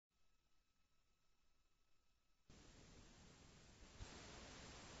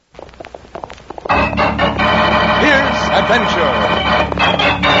adventure.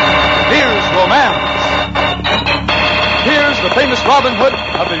 Here's romance. Here's the famous Robin Hood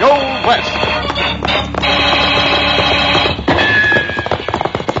of the Old West.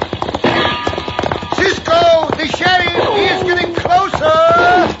 Cisco, the sheriff, he is getting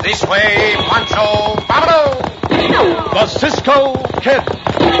closer. This way, Pancho. Vámonos! The Cisco Kid.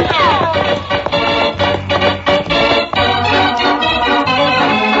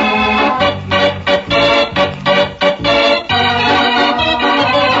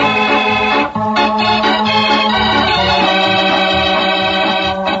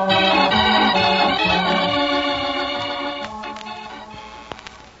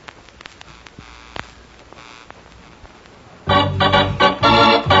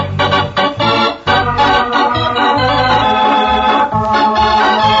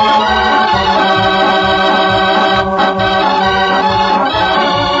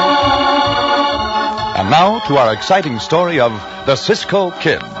 To our exciting story of the Cisco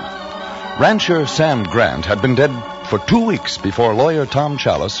Kid. Rancher Sam Grant had been dead for 2 weeks before lawyer Tom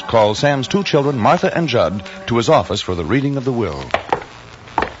Chalice called Sam's 2 children, Martha and Judd, to his office for the reading of the will.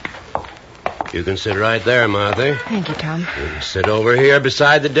 You can sit right there, Martha. Thank you, Tom. Sit over here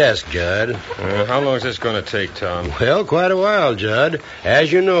beside the desk, Judd. How long is this going to take, Tom? Well, quite a while, Judd.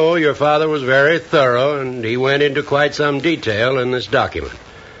 As you know, your father was very thorough, and he went into quite some detail in this document.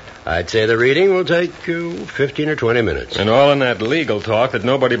 I'd say the reading will take 15 or 20 minutes. And all in that legal talk that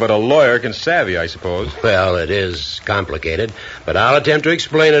nobody but a lawyer can savvy, I suppose. Well, it is complicated, but I'll attempt to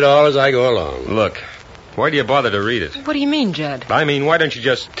explain it all as I go along. Look, why do you bother to read it? What do you mean, Judd? I mean, why don't you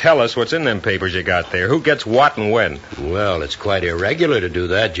just tell us what's in them papers you got there? Who gets what and when? Well, it's quite irregular to do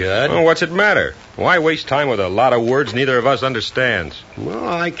that, Judd. Well, what's it matter? Why waste time with a lot of words neither of us understands? Well,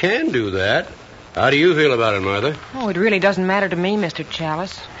 I can do that. How do you feel about it, Martha? Oh, it really doesn't matter to me, Mr.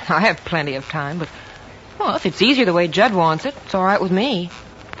 Chalice. I have plenty of time, but, well, if it's easier the way Judd wants it, it's all right with me.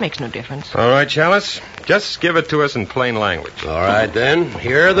 Makes no difference. All right, Chalice. Just give it to us in plain language. All right, then.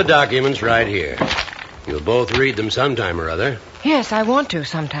 Here are the documents right here. You'll both read them sometime or other. Yes, I want to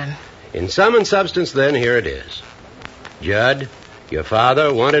sometime. In sum and substance, then, here it is. Judd, your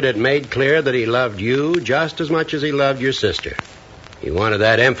father wanted it made clear that he loved you just as much as he loved your sister. He wanted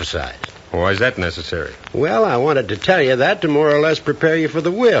that emphasized. Why is that necessary? Well, I wanted to tell you that to more or less prepare you for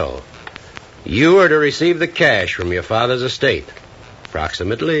the will. You are to receive the cash from your father's estate.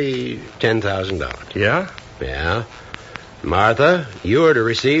 Approximately $10,000. Yeah? Yeah. Martha, you are to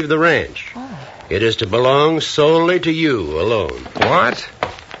receive the ranch. Oh. It is to belong solely to you alone. What?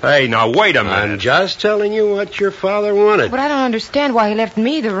 Hey, now, wait a minute. I'm just telling you what your father wanted. But I don't understand why he left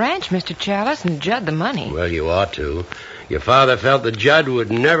me the ranch, Mr. Chalice, and Judd the money. Well, you ought to. Your father felt that Judd would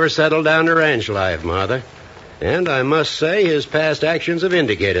never settle down to ranch life, Martha. And I must say his past actions have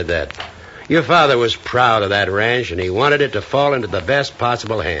indicated that. Your father was proud of that ranch, and he wanted it to fall into the best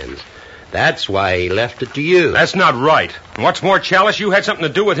possible hands. That's why he left it to you. That's not right. And what's more, Chalice, you had something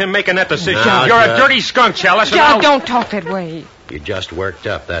to do with him making that decision. Now, You're Judd. a dirty skunk, Chalice. Judd, don't talk that way. You just worked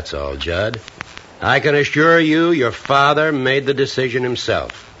up, that's all, Judd. I can assure you your father made the decision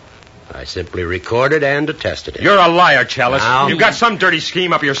himself. I simply recorded and attested it. You're a liar, Chalice. Now, You've got some dirty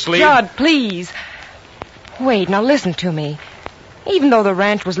scheme up your sleeve. Judd, please. Wait, now listen to me. Even though the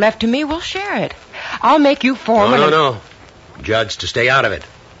ranch was left to me, we'll share it. I'll make you foreman. No. Judd's to stay out of it.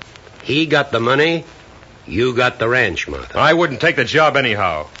 He got the money. You got the ranch, Martha. I wouldn't take the job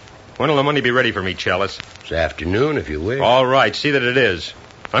anyhow. When will the money be ready for me, Chalice? This afternoon, if you wish. All right, see that it is.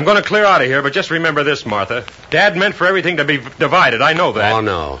 I'm going to clear out of here, but just remember this, Martha. Dad meant for everything to be divided. I know that. Oh,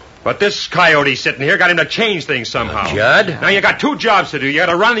 no. But this coyote sitting here got him to change things somehow. Judd? Now you got 2 jobs to do. You got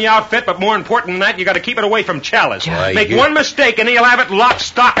to run the outfit, but more important than that, you got to keep it away from Chalice. Judd. Make one mistake and he'll have it lock,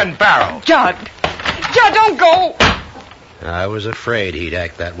 stock, and barrel. Judd! Judd, don't go! I was afraid he'd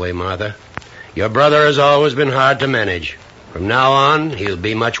act that way, Martha. Your brother has always been hard to manage. From now on, he'll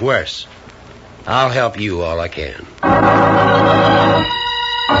be much worse. I'll help you all I can.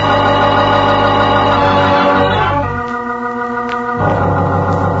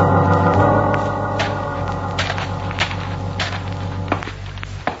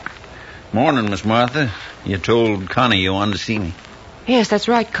 Morning, Miss Martha. You told Connie you wanted to see me. Yes, that's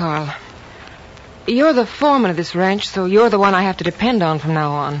right, Carl. You're the foreman of this ranch, so you're the one I have to depend on from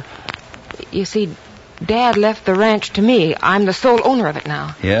now on. You see, Dad left the ranch to me. I'm the sole owner of it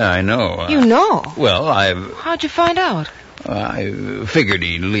now. Yeah, I know. You know? Well, How'd you find out? I figured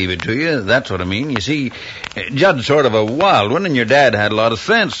he'd leave it to you. That's what I mean. You see, Judd's sort of a wild one, and your dad had a lot of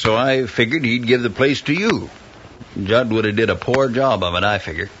sense, so I figured he'd give the place to you. Judd would have did a poor job of it, I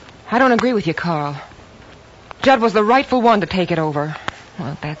figure. I don't agree with you, Carl. Judd was the rightful one to take it over.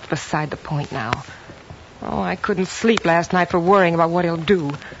 Well, that's beside the point now. Oh, I couldn't sleep last night for worrying about what he'll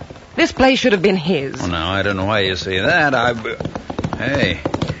do. This place should have been his. Well, now, I don't know why you say that. Hey,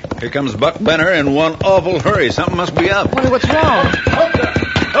 here comes Buck Benner in one awful hurry. Something must be up. Wonder what's wrong.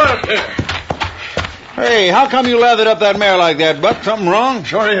 Hey, how come you lathered up that mare like that, Buck? Something wrong?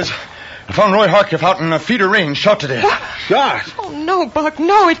 Sure is. I found Roy Harcliffe out in a feeder range, shot to death. What? Shot? Oh, no, Buck,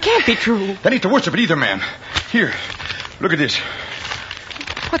 no, it can't be true. That ain't the worst of it either, man. Here, look at this.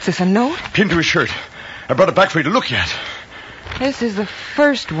 What's this, a note? Pinned to his shirt. I brought it back for you to look at. This is the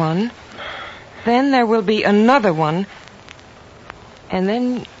first one. Then there will be another one. And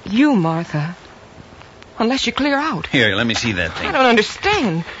then you, Martha. Unless you clear out. Here, let me see that thing. I don't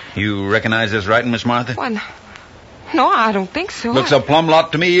understand. You recognize this writing, Miss Martha? What? No, I don't think so. Looks a plumb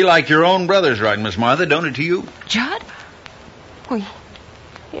lot to me like your own brother's writing, Miss Martha, don't it to you? Judd? Well,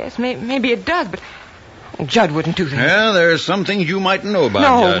 yes, maybe it does, but Judd wouldn't do that. Well, there's some things you might know about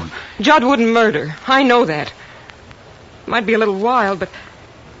No, Judd. Judd wouldn't murder. I know that. Might be a little wild, but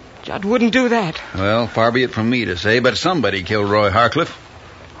Judd wouldn't do that. Well, far be it from me to say, but somebody killed Roy Harcliffe.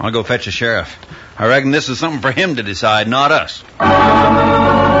 I'll go fetch the sheriff. I reckon this is something for him to decide, not us.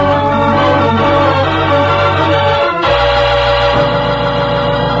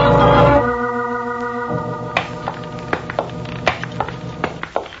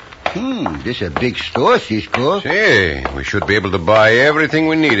 This is a big store, Cisco. Hey, we should be able to buy everything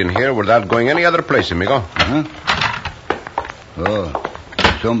we need in here without going any other place, amigo. Uh-huh. Oh,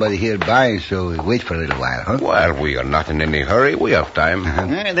 somebody here buying, so we wait for a little while, huh? Well, we are not in any hurry. We have time.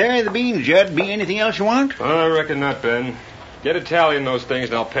 There are the beans, Judd. Be anything else you want? I reckon not, Ben. Get a tally in those things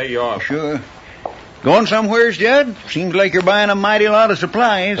and I'll pay you off. Sure. Going somewheres, Judd? Seems like you're buying a mighty lot of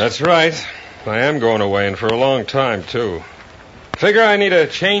supplies. That's right. I am going away, and for a long time, too. Figure I need a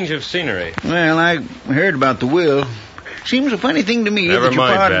change of scenery. Well, I heard about the will. Seems a funny thing to me. Never that your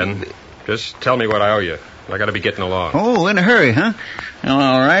mind, Ben. Just tell me what I owe you. I gotta be getting along. Oh, in a hurry, huh?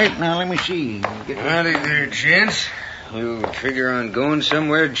 All right. Now, let me see. Howdy there, gents. You figure on going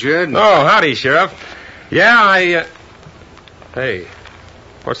somewhere, Judd? Oh, howdy, Sheriff. Yeah, Hey,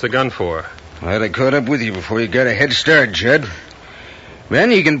 what's the gun for? Glad I caught up with you before you got a head start, Judd.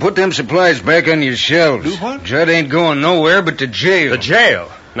 Then you can put them supplies back on your shelves. Do what? Judd ain't going nowhere but to jail. The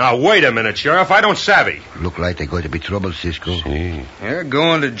jail? Now, wait a minute, Sheriff. I don't savvy. Look like they're going to be trouble, Cisco. You're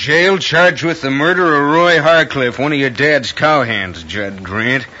going to jail charged with the murder of Roy Harcliffe, one of your dad's cowhands, Judd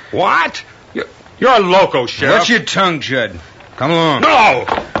Grant. What? You're a loco, Sheriff. Watch your tongue, Judd. Come along. No!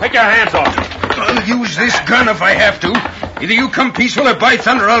 Take your hands off me. I'll use this gun if I have to. Either you come peaceful or by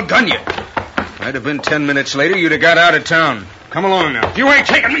thunder, I'll gun you. If I'd have been 10 minutes later, you'd have got out of town. Come along now. You ain't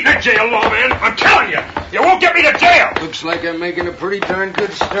taking me to jail, lawman. I'm telling you. You won't get me to jail. Looks like I'm making a pretty darn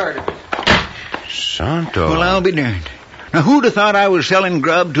good start of it. Santo. Well, I'll be darned. Now, who'd have thought I was selling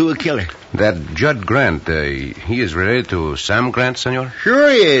grub to a killer? That Judd Grant, he is related to Sam Grant, senor? Sure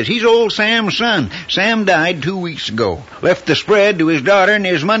he is. He's old Sam's son. Sam died 2 weeks ago. Left the spread to his daughter and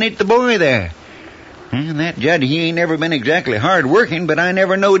his money to the boy there. And that Judd, he ain't never been exactly hard working, but I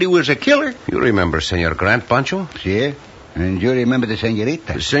never knowed he was a killer. You remember Senor Grant, Pancho? See? And you remember the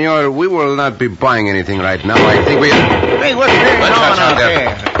senorita? Senor, we will not be buying anything right now. I think we... Hey, what's going on out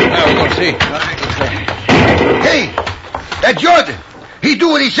there? Now, we'll see. Hey! That Judd! He do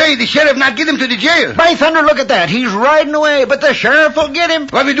what he say. The sheriff not get him to the jail. By thunder, look at that. He's riding away, but the sheriff will get him.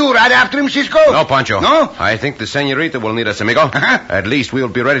 What we do, ride after him, Cisco? No, Pancho. No? I think the senorita will need us, amigo. Uh-huh. At least we'll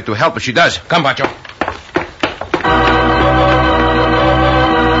be ready to help if she does. Come, Pancho.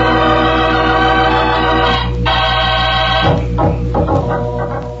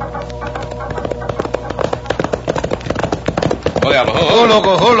 Oh,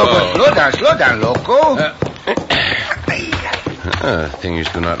 loco. Slow down, loco. Things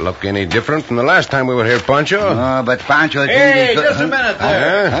do not look any different from the last time we were here, Pancho. Oh, but Pancho... Hey, just a minute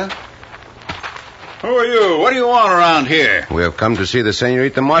there. Huh? Who are you? What do you want around here? We have come to see the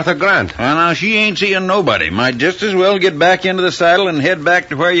senorita Martha Grant. Well, now, she ain't seeing nobody. Might just as well get back into the saddle and head back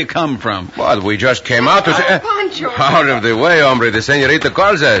to where you come from. Well, we just came out to say... Pancho. Out of the way, hombre. The senorita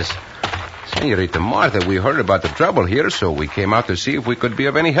calls us. Senorita Martha, we heard about the trouble here, so we came out to see if we could be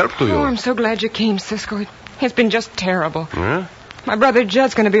of any help to you. Oh, I'm so glad you came, Cisco. It's been just terrible. Huh? My brother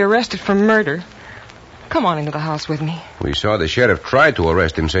Judd's going to be arrested for murder. Come on into the house with me. We saw the sheriff try to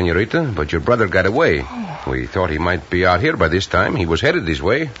arrest him, senorita, but your brother got away. Oh. We thought he might be out here by this time. He was headed this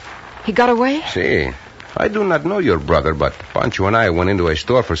way. He got away? See, I do not know your brother, but Pancho and I went into a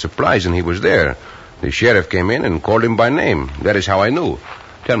store for supplies, and he was there. The sheriff came in and called him by name. That is how I knew.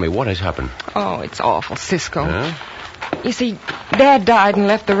 Tell me, what has happened? Oh, it's awful, Cisco. Huh? You see, Dad died and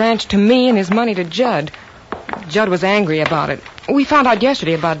left the ranch to me and his money to Judd. Judd was angry about it. We found out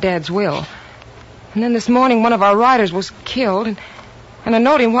yesterday about Dad's will. And then this morning one of our riders was killed, and a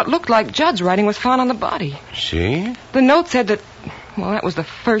note in what looked like Judd's writing was found on the body. See? The note said that, well, that was the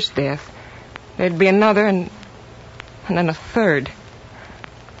first death. There'd be another and then a third.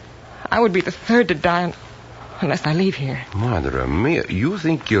 I would be the third to die unless I leave here. Madre mia, you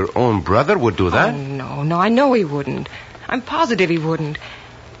think your own brother would do that? Oh, no, I know he wouldn't. I'm positive he wouldn't.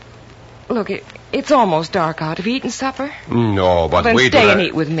 Look, it's almost dark out. Have you eaten supper? No, but then wait. Stay and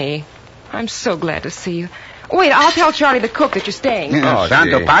eat with me. I'm so glad to see you. Wait, I'll tell Charlie the cook that you're staying. Yeah, Oh,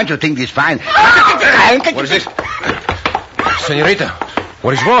 Santo sí. Pancho thinks he's fine. What is this? Senorita,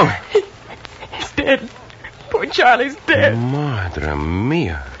 what is wrong? He's dead. Poor Charlie's dead. Madre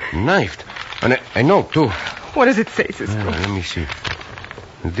mia, knifed. And a note, too. What does it say, Cisco? Let me see.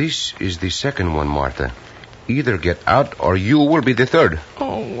 This is the second one, Martha. Either get out or you will be the third.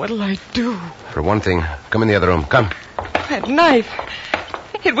 Oh, what'll I do? For one thing, come in the other room. Come. That knife.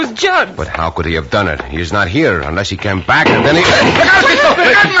 It was Judd. But how could he have done it? He is not here unless he came back and then he...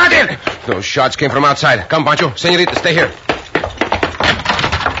 Those shots came from outside. Come, Pancho. Senorita, stay here.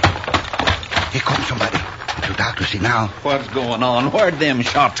 Here comes somebody. The doctor see now. What's going on? Where'd them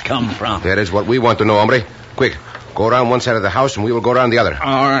shots come from? That is what we want to know, hombre. Quick, go around one side of the house and we will go around the other.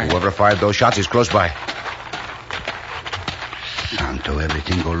 All right. Whoever fired those shots is close by. Santo,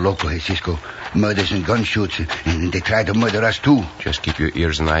 everything go loco, hey, Cisco. Murders and gun shoots, and they try to murder us, too. Just keep your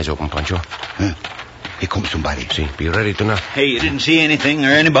ears and eyes open, Pancho. Huh? Here comes somebody. See, be ready to knock. Hey, you didn't see anything or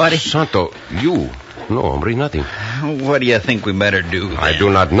anybody? Santo, you. No, hombre, nothing. What do you think we better do then? I do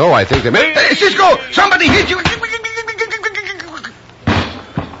not know. I think they may... Hey, Cisco! Somebody hit you!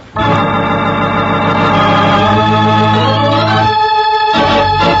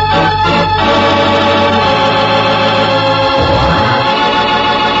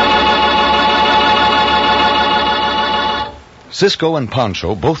 Cisco and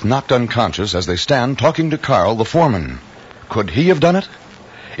Pancho both knocked unconscious as they stand talking to Carl, the foreman. Could he have done it?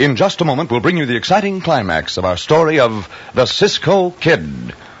 In just a moment, we'll bring you the exciting climax of our story of the Cisco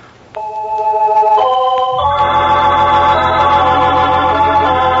Kid.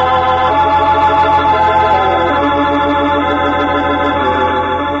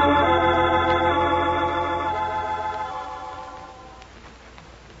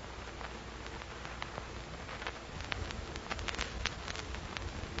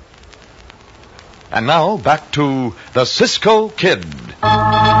 And now, back to the Cisco Kid.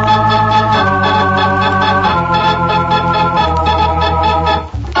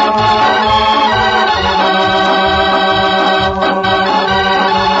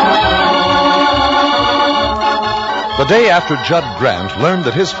 The day after Judd Grant learned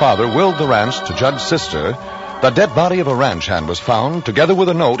that his father willed the ranch to Judd's sister, the dead body of a ranch hand was found, together with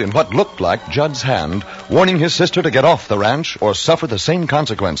a note in what looked like Judd's hand, warning his sister to get off the ranch or suffer the same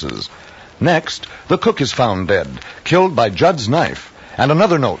consequences. Next, the cook is found dead, killed by Judd's knife, and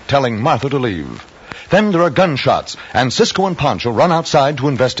another note telling Martha to leave. Then there are gunshots, and Cisco and Pancho run outside to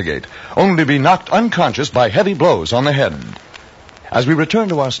investigate, only to be knocked unconscious by heavy blows on the head. As we return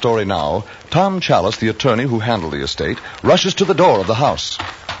to our story now, Tom Chalice, the attorney who handled the estate, rushes to the door of the house.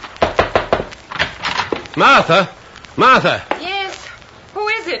 Martha! Martha! Yes? Who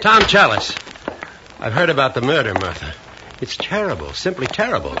is it? Tom Chalice. I've heard about the murder, Martha. It's terrible, simply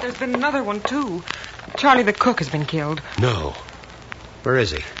terrible. But there's been another one, too. Charlie the cook has been killed. No. Where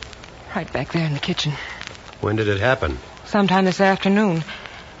is he? Right back there in the kitchen. When did it happen? Sometime this afternoon.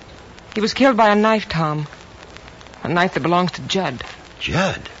 He was killed by a knife, Tom. A knife that belongs to Judd.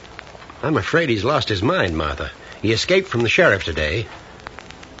 Judd? I'm afraid he's lost his mind, Martha. He escaped from the sheriff today.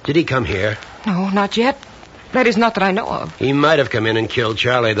 Did he come here? No, not yet. That is, not that I know of. He might have come in and killed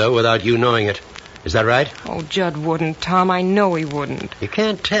Charlie, though, without you knowing it. Is that right? Oh, Judd wouldn't, Tom. I know he wouldn't. You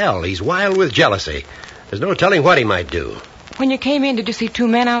can't tell. He's wild with jealousy. There's no telling what he might do. When you came in, did you see two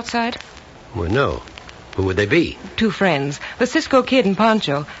men outside? Well, no. Who would they be? Two friends. The Cisco Kid and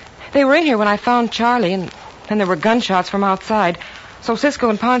Pancho. They were in here when I found Charlie, and then there were gunshots from outside. So Cisco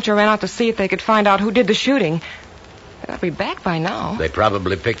and Pancho ran out to see if they could find out who did the shooting. They'll be back by now. They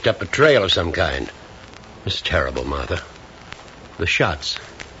probably picked up a trail of some kind. It's terrible, Martha. The shots.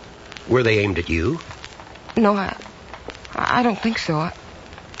 Were they aimed at you? No, I don't think so.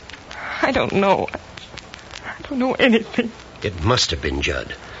 I don't know. I don't know anything. It must have been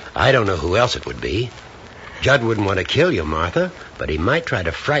Judd. I don't know who else it would be. Judd wouldn't want to kill you, Martha, but he might try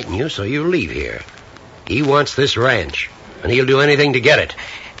to frighten you so you leave here. He wants this ranch, and he'll do anything to get it.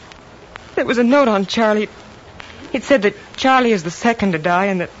 There was a note on Charlie. It said that Charlie is the second to die,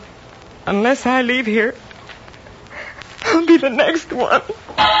 and that unless I leave here, I'll be the next one.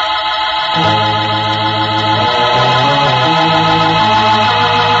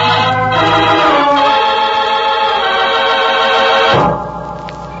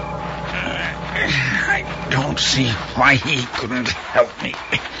 he couldn't help me.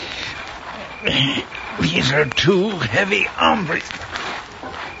 These are two heavy hombres.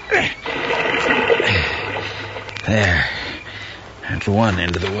 There. That's one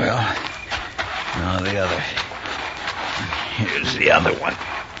end of the well. Now the other. Here's the other one.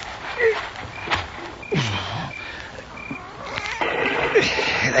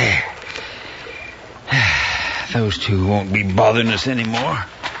 There. Those two won't be bothering us anymore.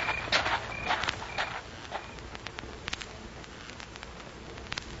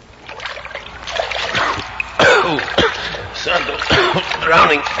 Santo,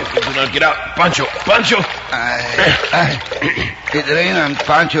 drowning if you do not get out. Pancho. It rain on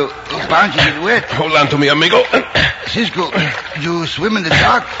Pancho. Pancho is wet. Hold on to me, amigo. Cisco, you swim in the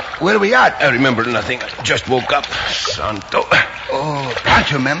dark? Where are we at? I remember nothing. I just woke up. Santo. Oh,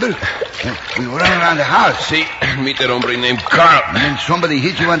 Pancho, remember? We were running around the house. See, meet that hombre named Carl. And then somebody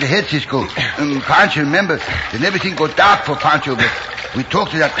hit you on the head, Cisco. Pancho, remember, then everything got dark for Pancho, but we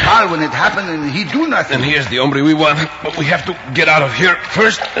talked to that Carl when it happened, and he do nothing. And here's the hombre we want. But we have to get out of here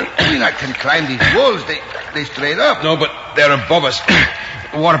first. We not can climb these walls. They straight up. No, but they're above us.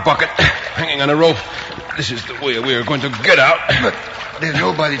 Water bucket hanging on a rope. This is the way we are going to get out. But there's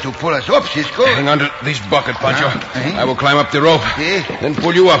nobody to pull us up, Cisco. Hang on to this bucket, Pancho. Uh-huh. I will climb up the rope. Sí. Then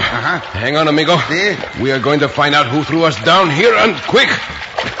pull you up. Uh-huh. Hang on, amigo. Sí. We are going to find out who threw us down here, and quick.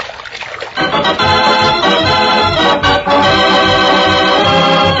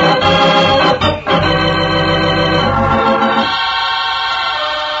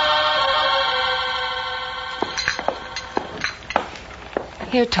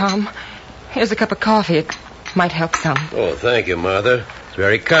 Here, Tom. Here's a cup of coffee. It might help some. Oh, thank you, Martha. It's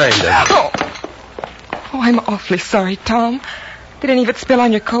very kind of you. Oh, I'm awfully sorry, Tom. Did any of it spill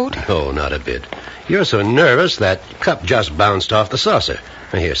on your coat? Oh, not a bit. You're so nervous that cup just bounced off the saucer.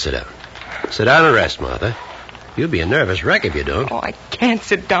 Now, here, sit down. Sit down and rest, Martha. You'll be a nervous wreck if you don't. Oh, I can't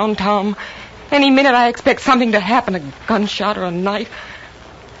sit down, Tom. Any minute I expect something to happen, a gunshot or a knife.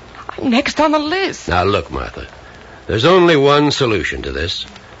 I'm next on the list. Now, look, Martha. There's only one solution to this.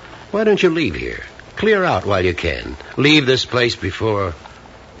 Why don't you leave here? Clear out while you can. Leave this place before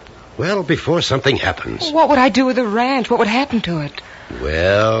something happens. What would I do with the ranch? What would happen to it?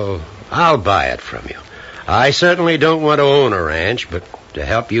 Well, I'll buy it from you. I certainly don't want to own a ranch, but to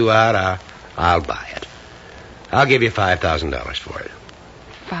help you out, I'll buy it. I'll give you $5,000 for it.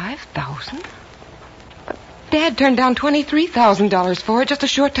 $5,000? Dad turned down $23,000 for it just a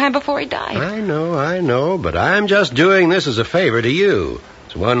short time before he died. I know, but I'm just doing this as a favor to you.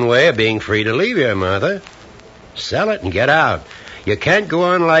 It's one way of being free to leave here, Martha. Sell it and get out. You can't go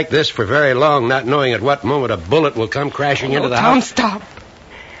on like this for very long, not knowing at what moment a bullet will come crashing into the Tom, house. stop.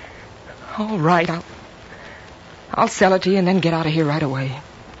 All right, I'll sell it to you and then get out of here right away.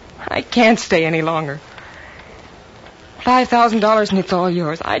 I can't stay any longer. $5,000 and it's all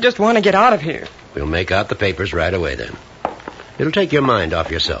yours. I just want to get out of here. We'll make out the papers right away then. It'll take your mind off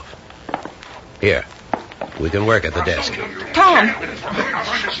yourself. Here, we can work at the desk. Tom,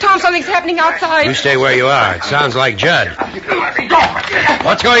 something's happening outside. You stay where you are. It sounds like Judd.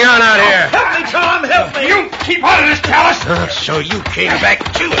 What's going on out here? Help me, Tom, help me. You keep out of this, Callus. So you came back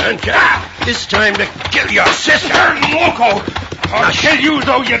too, huh, Judd? This time to kill your sister. You're loco. I'll kill you,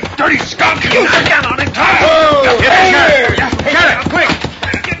 though, you dirty skunk. You knock down on it, Tom. Sheriff, quick.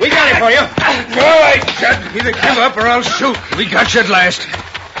 We got it for you. All right, Judd. Either give up or I'll shoot. We got you at last.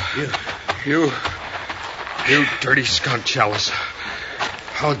 You dirty skunk, Chalice.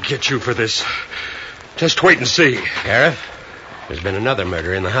 I'll get you for this. Just wait and see. Sheriff, there's been another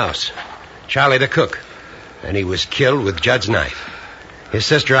murder in the house. Charlie the cook. And he was killed with Judd's knife. His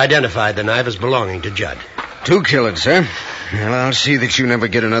sister identified the knife as belonging to Judd. 2 killings, huh? Well, I'll see that you never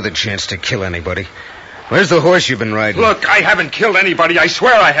get another chance to kill anybody. Where's the horse you've been riding? Look, I haven't killed anybody. I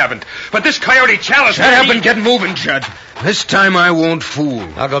swear I haven't. But this coyote Chalice... Shut up and get moving, Judd. This time I won't fool.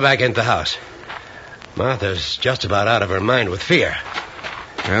 I'll go back into the house. Martha's just about out of her mind with fear.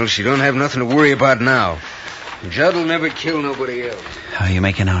 Well, she don't have nothing to worry about now. Judd will never kill nobody else. How are you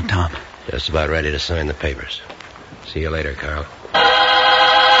making out, Tom? Just about ready to sign the papers. See you later, Carl.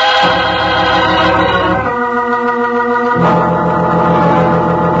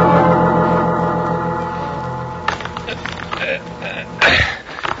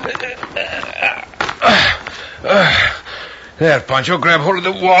 There, Pancho, grab hold of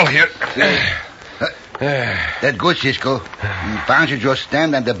the wall here. That's good, Cisco. Pancho just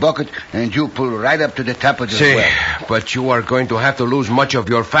stand on the bucket and you pull right up to the top of the well. But you are going to have to lose much of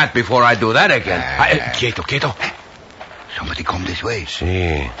your fat before I do that again. Quieto. Somebody come this way.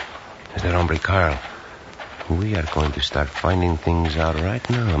 See, it's that hombre Carl. We are going to start finding things out right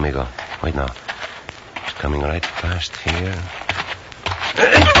now, amigo. Wait now. coming right past here.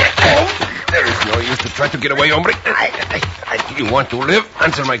 There is no use to try to get away, hombre. You want to live?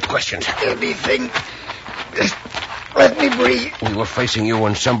 Answer my questions. Anything. Just let me breathe. We were facing you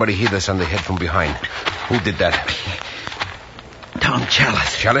when somebody hit us on the head from behind. Who did that? Tom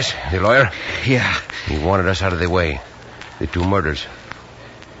Chalice. Chalice, the lawyer? Yeah. He wanted us out of the way. The 2 murders.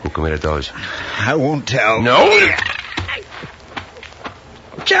 Who committed those? I won't tell. No?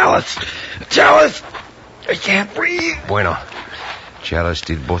 Chalice. Chalice. I can't breathe. Bueno. Chalice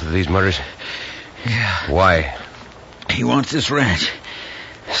did both of these murders? Yeah. Why? He wants this ranch.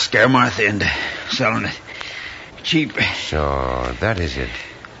 Scare Martha into selling it cheap. So, that is it.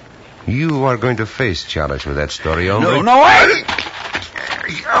 You are going to face Chalice with that story, hombre. No, I...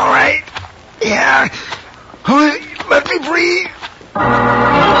 All right. Yeah. Let me breathe. Oh,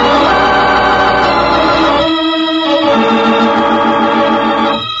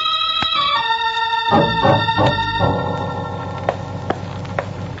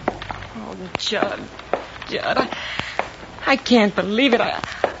 Judd. I can't believe it.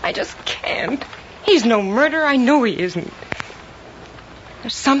 I just can't. He's no murderer. I know he isn't.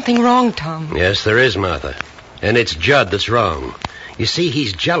 There's something wrong, Tom. Yes, there is, Martha. And it's Judd that's wrong. You see,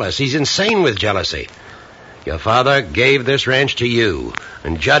 he's jealous. He's insane with jealousy. Your father gave this ranch to you,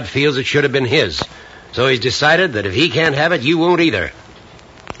 and Judd feels it should have been his. So he's decided that if he can't have it, you won't either.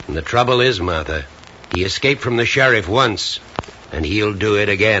 And the trouble is, Martha, he escaped from the sheriff once, and he'll do it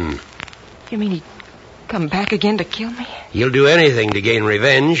again. You mean he'd come back again to kill me? He'll do anything to gain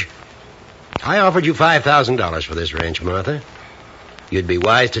revenge. I offered you $5,000 for this ranch, Martha. You'd be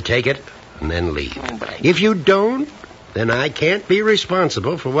wise to take it and then leave. If you don't, then I can't be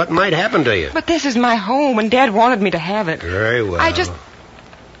responsible for what might happen to you. But this is my home, and Dad wanted me to have it. Very well.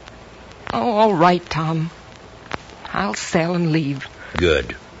 Oh, all right, Tom. I'll sell and leave.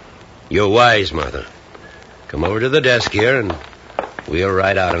 Good. You're wise, Martha. Come over to the desk here, and we'll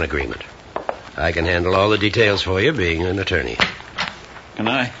write out an agreement. I can handle all the details for you, being an attorney. Can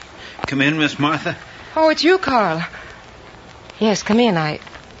I come in, Miss Martha? Oh, it's you, Carl. Yes, come in. I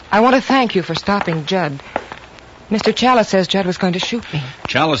want to thank you for stopping Judd. Mr. Chalice says Judd was going to shoot me.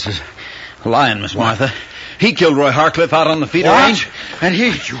 Chalice is lying, Miss Martha. He killed Roy Harcliffe out on the feeder range. And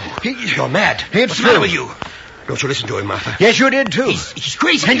You're mad. It's What's the true. matter with you? Don't you listen to him, Martha. Yes, you did, too. He's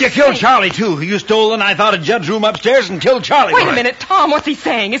crazy. And you killed Charlie, too. You stole the knife out of Judd's room upstairs and killed Charlie. Wait a minute, Tom. What's he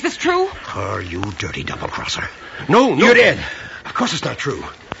saying? Is this true? Oh, you dirty double-crosser. No. You did. Of course it's not true.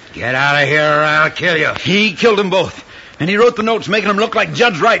 Get out of here or I'll kill you. He killed them both. And he wrote the notes making them look like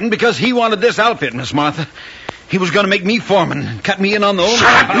Judd's writing because he wanted this outfit, Miss Martha. He was going to make me foreman and cut me in on the old...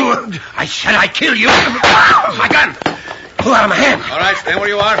 Shut up, you! I said I'd kill you. My gun! Pull out of my hand. All right, stand where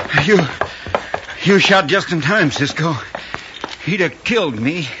you are. You shot just in time, Cisco. He'd have killed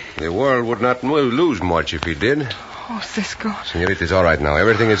me. The world would not lose much if he did. Oh, Cisco. Senorita's all right now.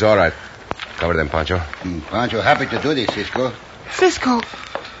 Everything is all right. Cover them, Pancho. Pancho, happy to do this, Cisco. Cisco.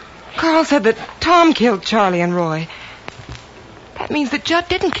 Carl said that Tom killed Charlie and Roy. That means that Judd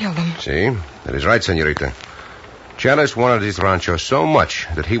didn't kill them. See? That is right, senorita. Chalice wanted this rancho so much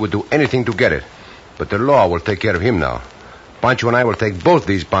that he would do anything to get it. But the law will take care of him now. Pancho and I will take both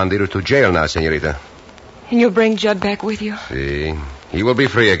these bandidos to jail now, senorita. And you'll bring Judd back with you? See? He will be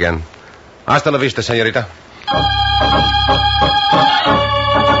free again. Hasta la vista, senorita.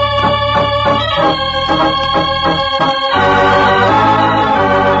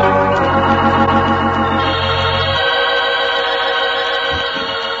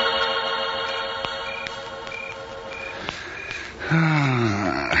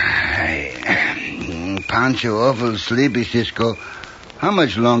 Pancho awful sleepy, Cisco. How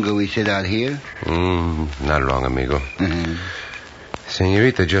much longer we sit out here? Not long, amigo.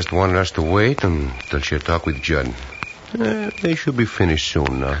 Senorita just wanted us to wait until she talk with Judd. They should be finished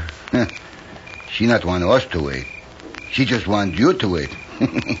soon now. She not want us to wait. She just want you to wait.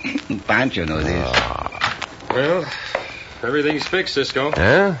 Pancho knows this. Well, everything's fixed, Cisco.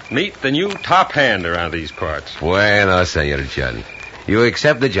 Huh? Meet the new top hand around these parts. Bueno, Senor Judd. You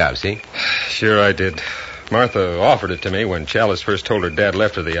accept the job, see? Sure I did. Martha offered it to me when Chalice first told her Dad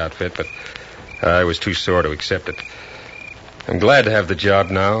left her the outfit, but I was too sore to accept it. I'm glad to have the job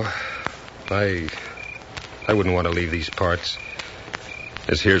now. I wouldn't want to leave these parts.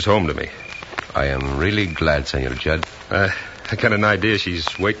 This here's home to me. I am really glad, Senor Judd. I got an idea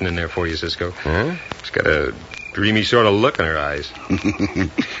she's waiting in there for you, Cisco. Huh? She's got a dreamy sort of look in her eyes.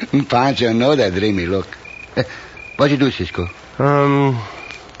 Pancho know that dreamy look. What you do, Cisco?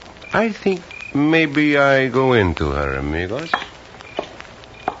 I think maybe I go into her, amigos.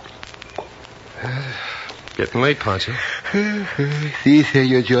 Getting late, Pancho. See,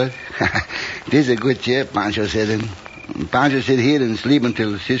 Senor George. This is a good chair, Pancho said. And Pancho sit here and sleep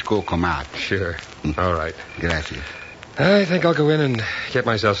until Cisco come out. Sure. All right. Gracias. I think I'll go in and get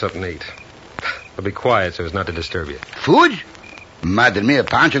myself something to eat. I'll be quiet so as not to disturb you. Food? Madre mia,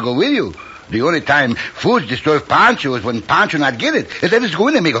 Pancho go with you. The only time food disturb Pancho is when Pancho not get it. Let us go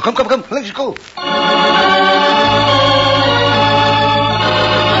in, amigo. Come. Let's go.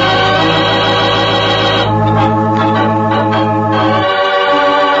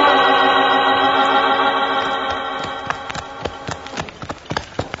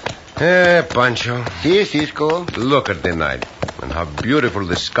 Pancho. See, Cisco. Look at the night. And how beautiful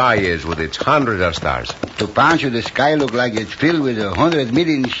the sky is with its hundreds of stars. To Pancho, the sky look like it's filled with 100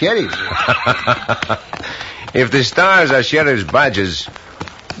 million sheriffs. If the stars are sheriff's badges,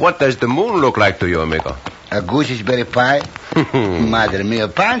 what does the moon look like to you, amigo? A gooseberry pie? Madre mia,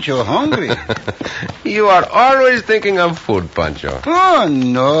 Pancho, hungry. You are always thinking of food, Pancho. Oh,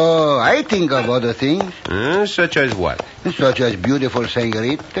 no. I think of other things. Such as what? Such as beautiful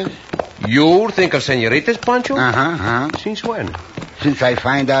senoritas. You think of senoritas, Pancho? Uh-huh. Since when? Since I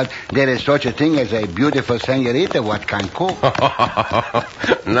find out there is such a thing as a beautiful senorita what can cook.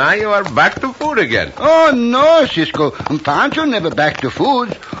 Now you are back to food again. Oh, no, Cisco. Pancho never back to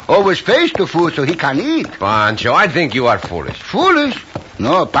food. Always face to food so he can eat. Pancho, I think you are foolish. Foolish?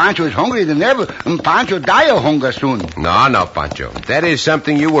 No, Pancho is hungry than ever. Pancho die of hunger soon. No, Pancho. That is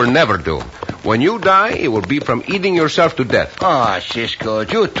something you will never do. When you die, it will be from eating yourself to death. Oh, Cisco,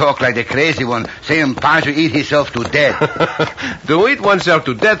 you talk like the crazy one, saying Pancho eat himself to death. To eat oneself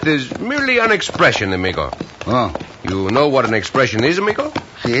to death is merely an expression, amigo. Oh. You know what an expression is, amigo?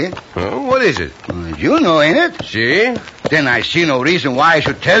 See? What is it? You know, ain't it? See? Then I see no reason why I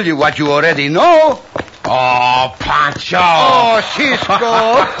should tell you what you already know. Oh, Pancho! Oh, Cisco!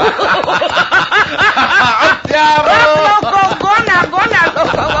 Go now.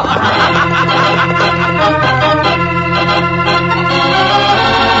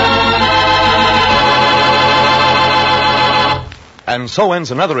 And so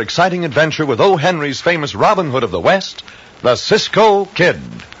ends another exciting adventure with O. Henry's famous Robin Hood of the West, the Cisco Kid.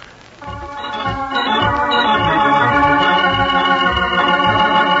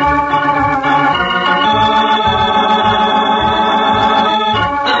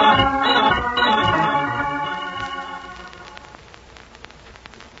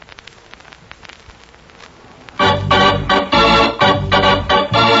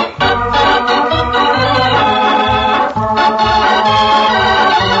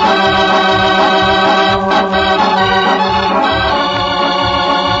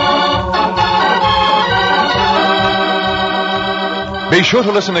 Be sure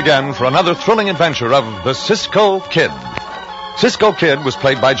to listen again for another thrilling adventure of the Cisco Kid. Cisco Kid was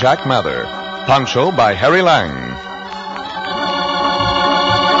played by Jack Mather. Pancho by Harry Lang.